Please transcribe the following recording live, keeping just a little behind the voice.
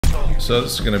So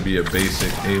this is going to be a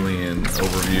basic alien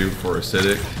overview for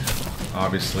acidic.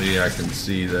 Obviously I can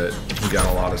see that we got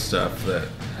a lot of stuff that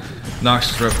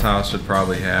Noxious Reptiles should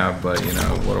probably have, but you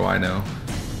know, what do I know?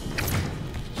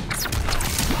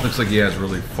 Looks like he has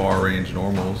really far range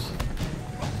normals.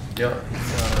 Yep,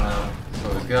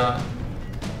 so we've got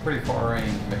pretty far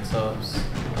range mix-ups.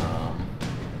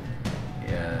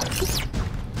 Yeah,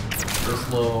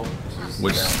 this low,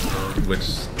 which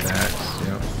stacks,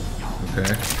 yep. Okay.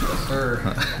 Yes, sir.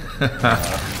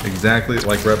 Exactly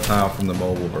like Reptile from the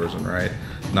mobile version, right?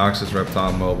 Noxious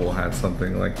Reptile Mobile had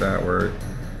something like that where,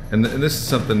 and this is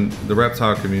something the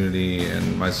reptile community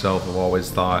and myself have always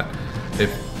thought,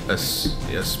 if a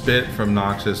spit from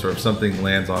Noxious or if something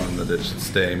lands on him, that it should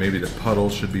stay. Maybe the puddle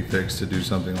should be fixed to do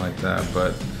something like that,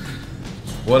 but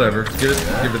whatever. Give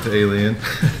it to Alien.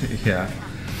 Yeah.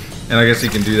 And I guess he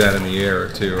can do that in the air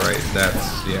too, right?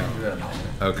 That's, yeah.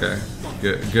 Okay.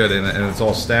 Good, and it's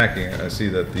all stacking. I see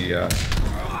that the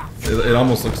it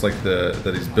almost looks like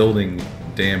that he's building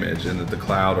damage, and that the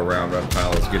cloud around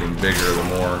Reptile is getting bigger the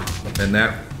more. And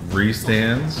that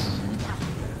restands.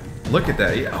 Look at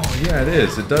that. Yeah, oh yeah, it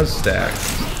is. It does stack.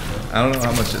 I don't know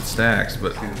how much it stacks,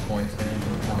 but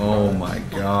oh my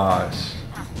gosh.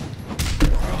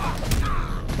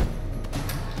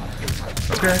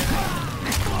 Okay.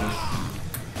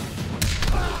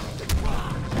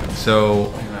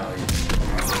 So.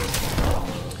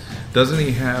 Doesn't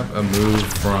he have a move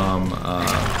from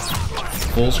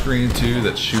full screen too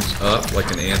that shoots up like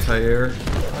an anti-air?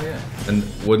 Oh yeah. And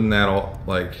wouldn't that all,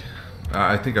 like,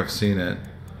 I think I've seen it.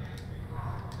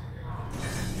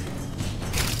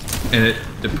 And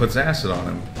it puts acid on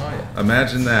him. Oh yeah.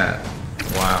 Imagine that.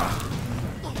 Wow.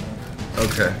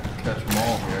 Okay. Catch them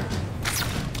all here.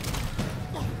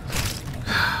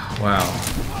 Wow.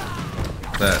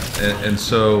 That and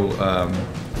so.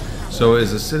 So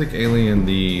is Acidic Alien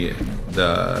the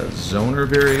zoner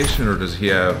variation, or does he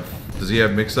have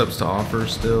mix-ups to offer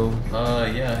still?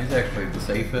 Yeah, he's actually the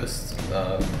safest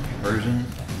version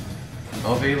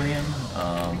of Alien.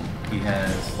 He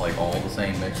has like all the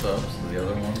same mix-ups as the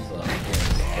other ones. He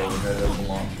has overhead open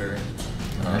launcher.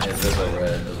 He has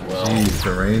red as well. Jeez,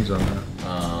 the range on that.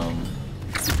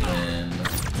 And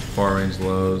far range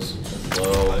lows.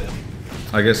 Low.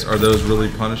 I guess, are those really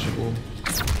punishable?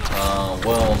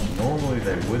 Well, normally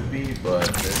they would be, but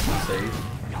they're safe.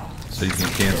 So you can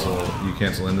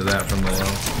cancel into that from the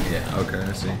low? Yeah. Okay,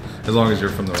 I see. As long as you're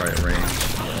from the right range.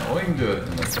 Yeah, well, you can do it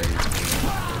in the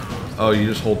face. Oh, you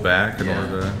just hold back in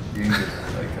order to... You can just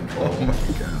like control oh my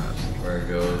gosh. Where it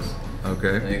goes.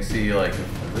 Okay. And you can see like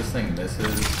if this thing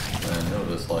misses, then it'll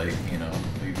just like, you know,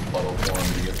 leave a puddle for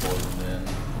him to get poisoned in.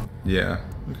 Yeah,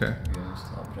 okay. You can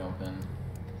stop jumping.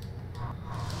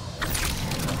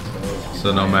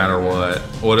 So no matter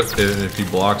what if he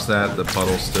blocks that, the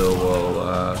puddle still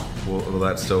will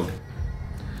that still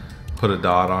put a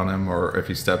dot on him, or if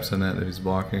he steps in it, if he's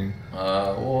blocking?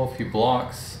 Well,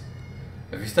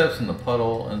 if he steps in the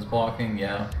puddle and is blocking,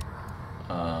 yeah,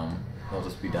 he'll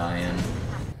just be dying.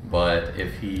 But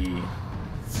if he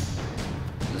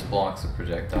just blocks a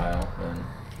projectile,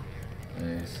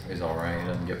 then he's all right. He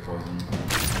doesn't get poisoned.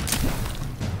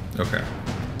 Okay.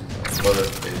 But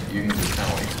if you can just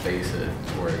kind of like space it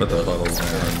where he put the puddles down,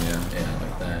 yeah,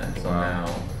 like that. So now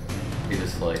he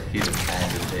just had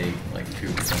to take like 2%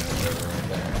 or whatever right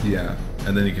there. Yeah,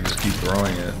 and then you can just keep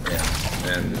throwing it.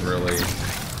 Yeah. And really.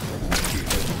 Keep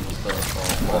hitting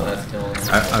stuff while that's killing him.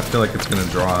 I feel like it's gonna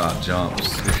draw out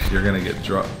jumps. You're gonna get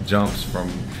jumps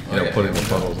from putting the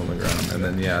puddles on the ground, and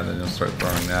then then you'll start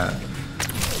throwing that.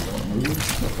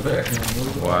 Move. There.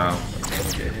 Move. Wow.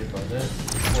 Get hit by this.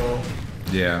 Well.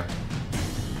 Yeah.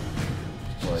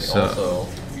 Like also,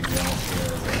 you jump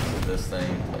here, this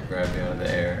thing, like grab you out of the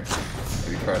air. If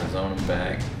you try to zone him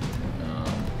back,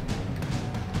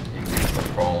 you can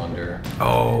just crawl under.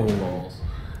 Oh.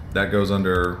 That goes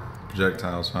under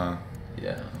projectiles, huh?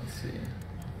 Yeah. Let's see.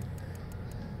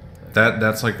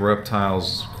 That's like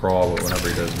Reptile's crawl, but whenever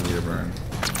he does meter burn.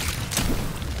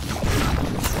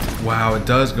 Wow, it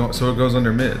does go. So it goes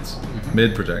under mids,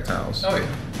 mid projectiles. Oh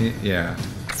yeah. Yeah.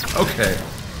 Okay.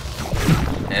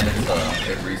 And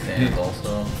it restands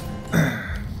also.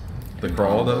 The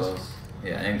crawl does?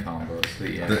 Yeah, and combos. So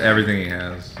yeah. Everything he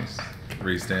has just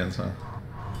restands, huh?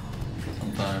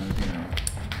 Sometimes, you know,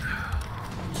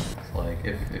 it's like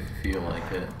if you feel like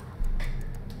it.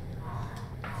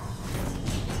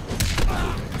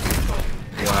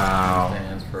 Wow.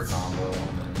 Stands for a combo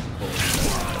and then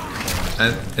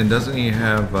pulls and doesn't he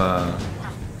have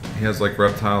he has like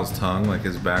Reptile's tongue, like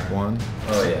his back one?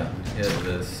 Oh yeah. It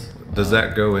is. Does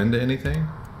that go into anything?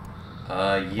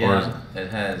 Yeah, it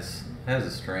has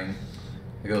a string.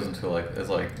 It goes into like, it's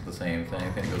like the same thing.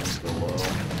 I think it goes into a low.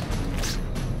 Let's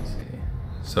see.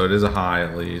 So it is a high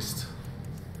at least.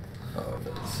 Oh, it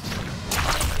is.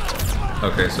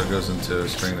 Okay, so it goes into a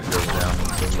string that goes down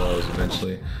into lows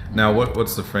eventually. Now,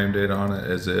 what's the frame data on it?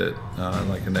 Is it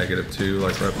like a -2,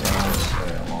 like Reptile?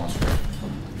 Okay, launcher.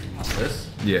 This?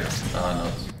 Yeah. No,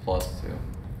 it's +2.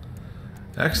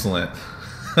 Excellent.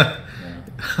 Yeah.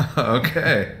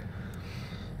 Okay.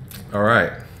 All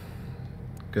right.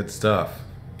 Good stuff.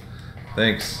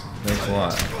 Thanks. Thanks a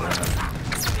lot for that.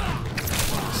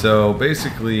 So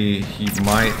basically, he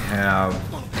might have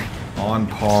on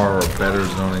par or better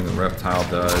zoning than Reptile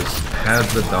does, has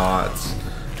the dots,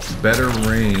 better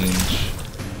range,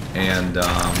 and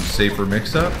safer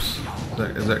mix-ups.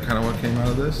 Is that kind of what came out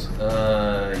of this?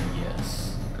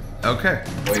 Yes. Okay.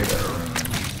 Way better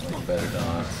range, like better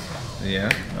dots.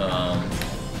 Yeah.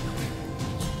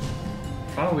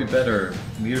 Probably better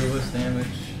meterless damage.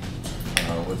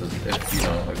 With this,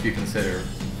 if you consider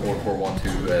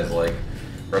 4412 as like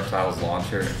Reptile's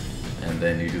launcher, and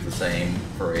then you do the same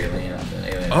for Alien, then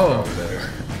Alien's probably better.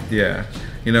 Yeah.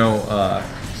 You know,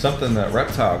 something that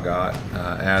Reptile got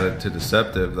added to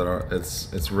Deceptive that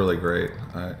it's really great.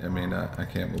 I mean, I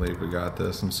can't believe we got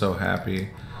this. I'm so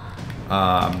happy.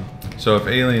 So if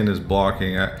Alien is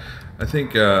blocking, I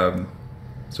think, so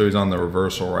he's on the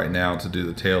reversal right now to do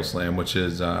the tail slam, which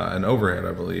is an overhead,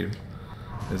 I believe.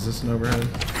 Is this an overhead?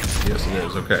 Yes, it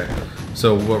is. Okay.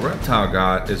 So what Reptile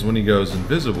got is when he goes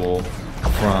invisible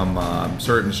from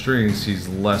certain strings, he's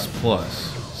less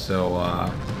plus. So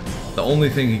the only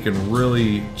thing he can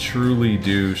really truly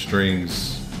do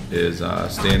strings is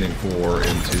standing 4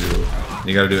 into,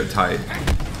 you got to do it tight.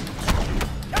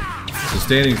 So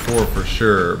standing 4 for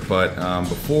sure, but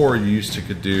before you used to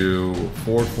could do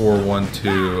 4, 4, 1,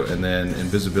 2, and then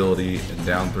invisibility and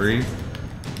down 3.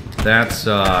 That's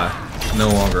no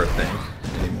longer a thing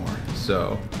anymore.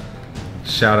 So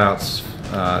shout outs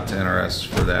to NRS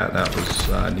for that. That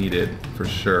was needed for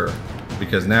sure,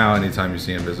 because now anytime you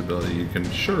see invisibility, you can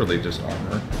surely just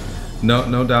armor.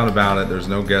 No doubt about it. There's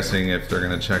no guessing if they're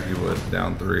going to check you with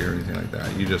down 3 or anything like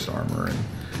that. You just armor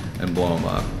and blow them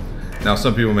up. Now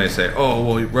some people may say, oh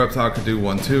well, Reptile could do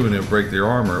 1, 2 and it'll break their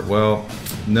armor. Well,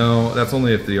 no, that's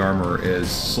only if the armor is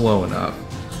slow enough.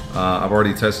 I've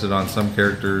already tested on some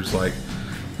characters, like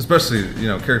especially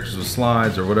characters with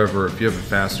slides or whatever. If you have a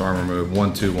fast armor move,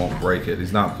 1, 2 won't break it.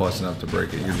 He's not plus enough to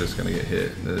break it. You're just gonna get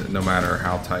hit, no matter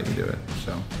how tight you do it.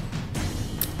 So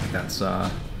that's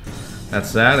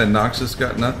that. And Nox just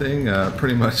got nothing.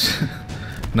 Pretty much,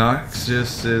 Nox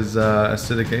just is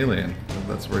acidic alien.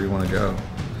 That's where you want to go.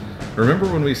 Remember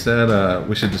when we said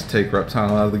we should just take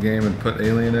Reptile out of the game and put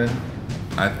Alien in?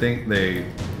 I think they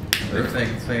They're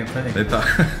saying the same thing. they thought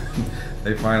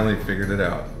they finally figured it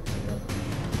out.